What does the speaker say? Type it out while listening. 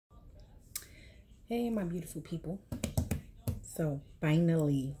Hey, my beautiful people. So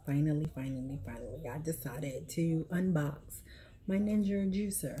finally, I decided to unbox my Ninja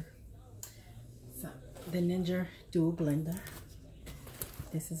juicer. So the Ninja Dual Blender.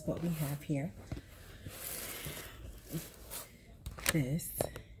 This is what we have here. This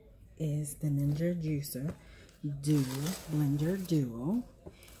is the Ninja Juicer Dual Blender Duo.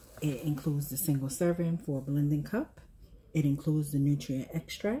 It includes the single serving for blending cup. It includes the nutrient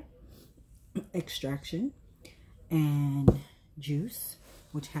extraction and juice,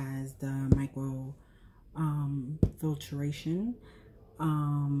 which has the micro filtration.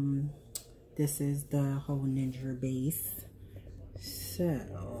 This is the whole Ninja base.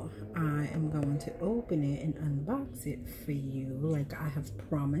 So I am going to open it and unbox it for you like I have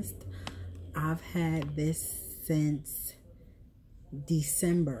promised. I've had this since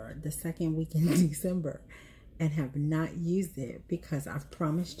December, the second week in December, and have not used it because I've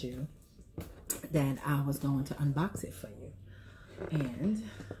promised you that I was going to unbox it for you, and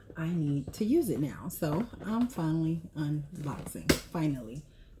I need to use it now. So I'm finally unboxing. Finally,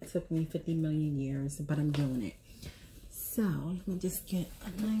 it took me 50 million years, but I'm doing it. So let me just get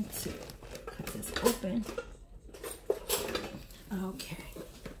a knife to cut this open. Okay,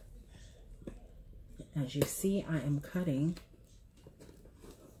 as you see, I am cutting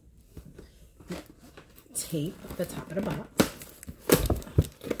tape the top of the box.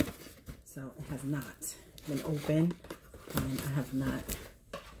 So it has not been open, and I have not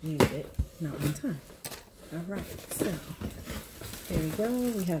used it, not one time. All right, so here we go.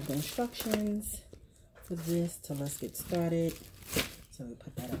 We have the instructions for this, so let's get started. So we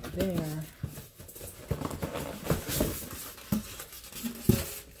put that over there.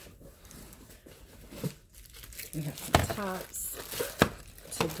 We have some tops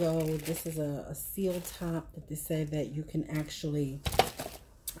to go. This is a seal top that they said that you can actually,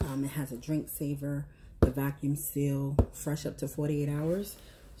 it has a drink saver, the vacuum seal, fresh up to 48 hours.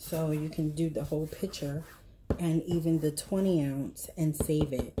 So you can do the whole pitcher and even the 20 ounce and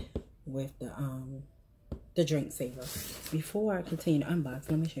save it with the drink saver. Before I continue to unbox,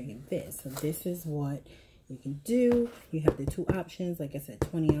 let me show you this. So this is what you can do. You have the two options, like I said,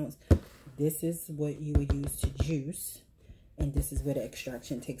 20 ounce. This is what you would use to juice, and this is where the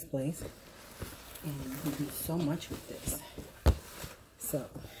extraction takes place. And you can do so much with this. So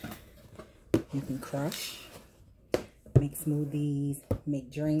you can crush, make smoothies,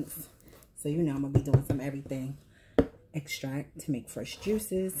 make drinks. So you know I'm gonna be doing some everything. Extract to make fresh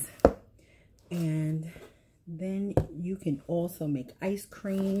juices, and then you can also make ice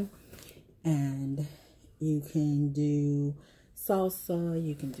cream, and you can do salsa,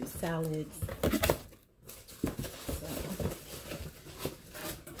 you can do salads.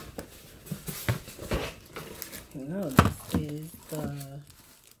 So, no,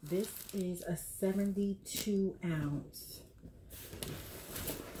 this is a 72 ounce.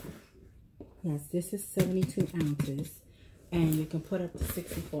 Yes, this is 72 ounces, and you can put up to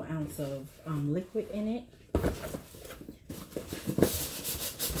 64 ounce of liquid in it.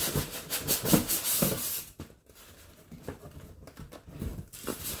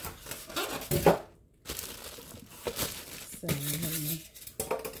 So let me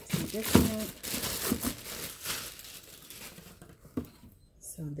see this one.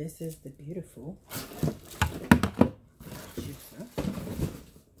 So this is the beautiful juicer.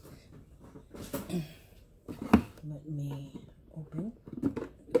 Let me open.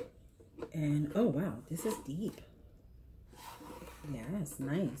 And oh wow, this is deep. Yes,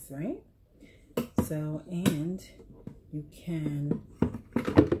 nice, right? So, and you can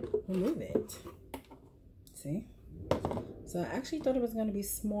remove it. See? So I actually thought it was going to be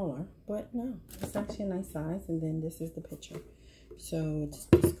smaller, but no, it's actually a nice size. And then this is the picture. So it's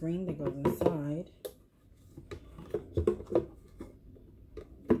the screen that goes inside.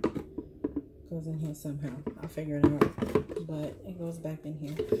 Goes in here somehow. I'll figure it out. But it goes back in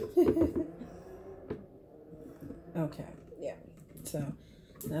here. Okay, yeah. So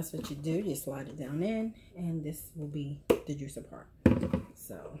that's what you do. You slide it down in, and this will be the juicer part.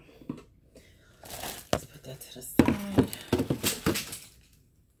 So let's put that to the side.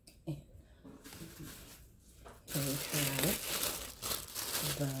 And here we have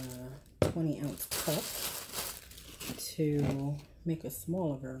the 20 ounce cup to make a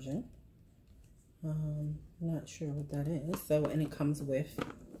smaller version. Not sure what that is. So, and it comes with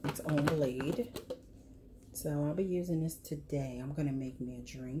its own blade. So I'll be using this today. I'm gonna make me a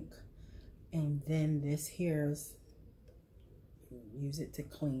drink, and then this here's use it to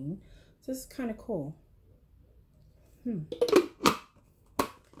clean. So it's kind of cool.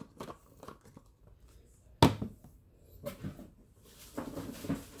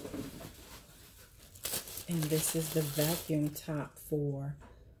 And this is the vacuum top for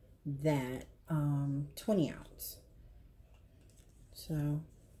that 20 ounce. So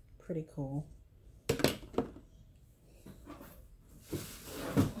pretty cool. And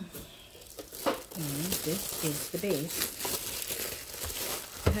this is the base.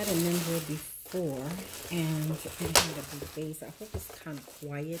 I had a Ninja before, and it had a big base. I hope it's kind of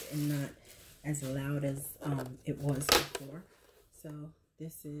quiet and not as loud as it was before. So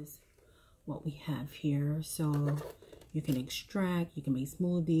this is what we have here. So you can extract, you can make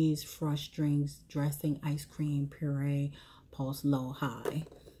smoothies, fresh drinks, dressing, ice cream, puree, pulse, low, high.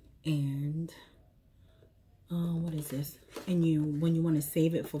 And what is this? And when you want to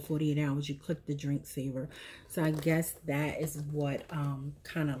save it for 48 hours, you click the drink saver. So I guess that is what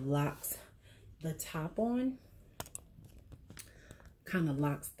kind of locks the top on. Kind of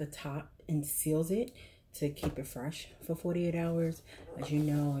locks the top and seals it to keep it fresh for 48 hours. As you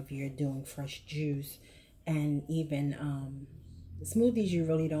know, if you're doing fresh juice and even smoothies, you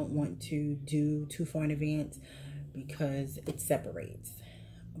really don't want to do too far in advance because it separates.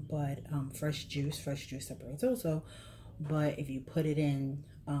 But fresh juice separates also. But if you put it in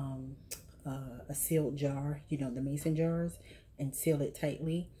a sealed jar, you know, the mason jars, and seal it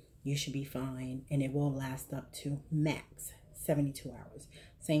tightly, you should be fine, and it will last up to max 72 hours.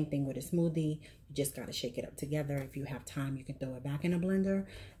 Same thing with a smoothie. You just got to shake it up together. If you have time, you can throw it back in a blender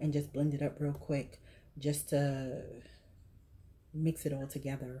and just blend it up real quick, just to mix it all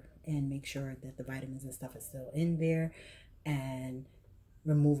together and make sure that the vitamins and stuff is still in there, and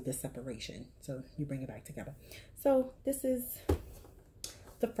remove the separation. So you bring it back together. So this is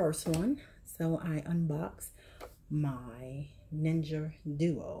the first one. So I unbox my Ninja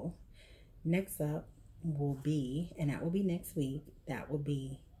Duo. Next up will be, and that will be next week, that will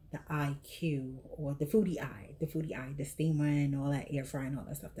be the IQ, or the Foodie Eye, the steamer and all that, air fryer and all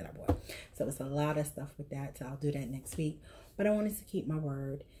that stuff that I bought. So it's a lot of stuff with that, so I'll do that next week. But I wanted to keep my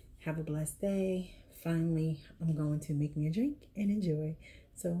word. Have a blessed day. Finally, I'm going to make me a drink and enjoy.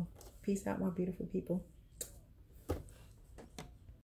 So peace out, my beautiful people.